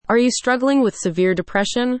Are you struggling with severe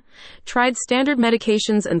depression? Tried standard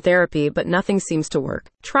medications and therapy, but nothing seems to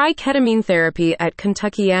work? Try ketamine therapy at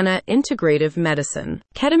Kentuckiana Integrative Medicine.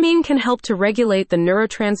 Ketamine can help to regulate the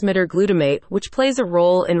neurotransmitter glutamate, which plays a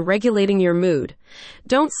role in regulating your mood.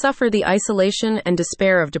 Don't suffer the isolation and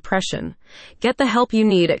despair of depression. Get the help you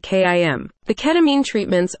need at KIM. The ketamine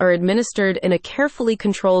treatments are administered in a carefully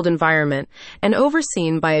controlled environment and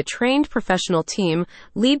overseen by a trained professional team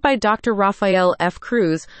led by Dr. Rafael F.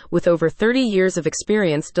 Cruz with over 30 years of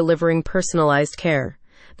experience delivering personalized care.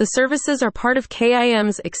 The services are part of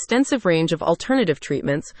KIM's extensive range of alternative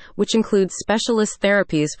treatments, which include specialist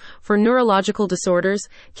therapies for neurological disorders,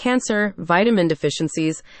 cancer, vitamin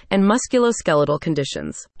deficiencies, and musculoskeletal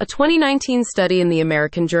conditions. A 2019 study in the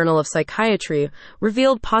American Journal of Psychiatry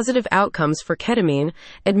revealed positive outcomes for ketamine,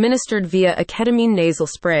 administered via a ketamine nasal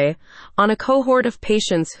spray, on a cohort of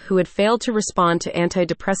patients who had failed to respond to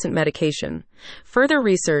antidepressant medication. Further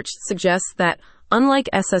research suggests that unlike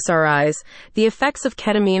SSRIs, the effects of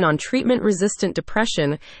ketamine on treatment-resistant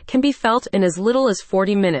depression can be felt in as little as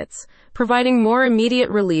 40 minutes, providing more immediate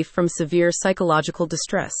relief from severe psychological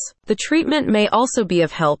distress. The treatment may also be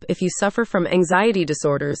of help if you suffer from anxiety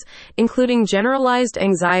disorders, including generalized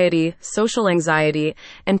anxiety, social anxiety,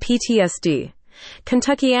 and PTSD.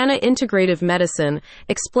 Kentuckiana Integrative Medicine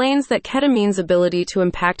explains that ketamine's ability to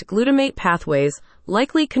impact glutamate pathways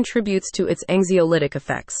likely contributes to its anxiolytic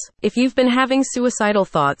effects. If you've been having suicidal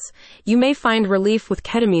thoughts, you may find relief with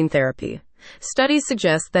ketamine therapy. Studies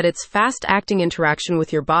suggest that its fast-acting interaction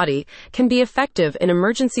with your body can be effective in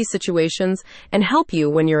emergency situations and help you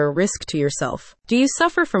when you're a risk to yourself. Do you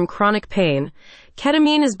suffer from chronic pain?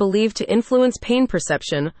 Ketamine is believed to influence pain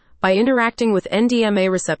perception by interacting with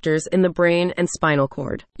NMDA receptors in the brain and spinal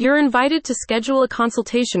cord. You're invited to schedule a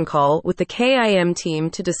consultation call with the KIM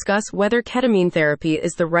team to discuss whether ketamine therapy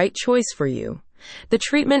is the right choice for you. The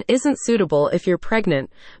treatment isn't suitable if you're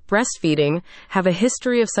pregnant, breastfeeding, have a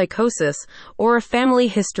history of psychosis, or a family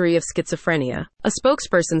history of schizophrenia. A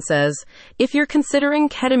spokesperson says, if you're considering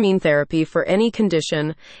ketamine therapy for any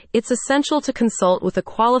condition, it's essential to consult with a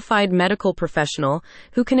qualified medical professional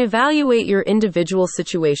who can evaluate your individual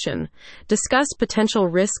situation, discuss potential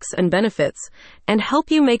risks and benefits, and help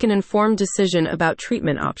you make an informed decision about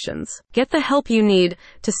treatment options. Get the help you need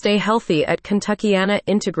to stay healthy at Kentuckiana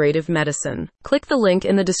Integrative Medicine. Click the link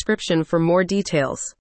in the description for more details.